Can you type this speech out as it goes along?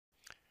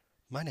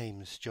My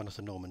name's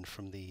Jonathan Norman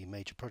from the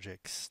Major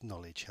Projects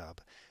Knowledge Hub,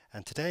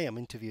 and today I'm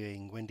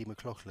interviewing Wendy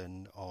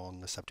Maclaughlin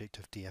on the subject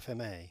of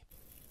DfMA.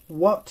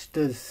 What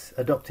does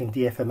adopting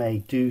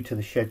DfMA do to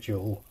the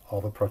schedule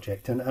of a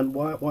project, and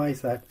why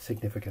is that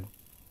significant?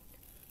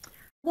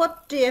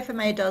 What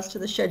DfMA does to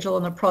the schedule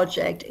on a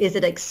project is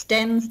it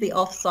extends the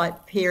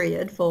off-site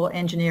period for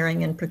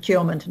engineering and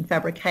procurement and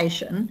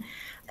fabrication,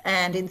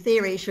 and in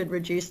theory should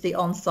reduce the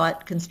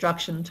on-site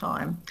construction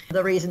time.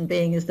 The reason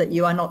being is that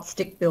you are not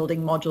stick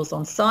building modules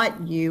on site,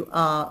 you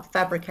are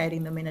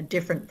fabricating them in a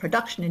different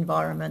production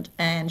environment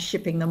and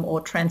shipping them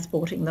or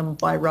transporting them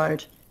by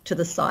road to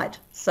the site.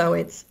 So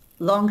it's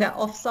longer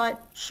off-site,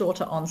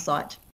 shorter on-site.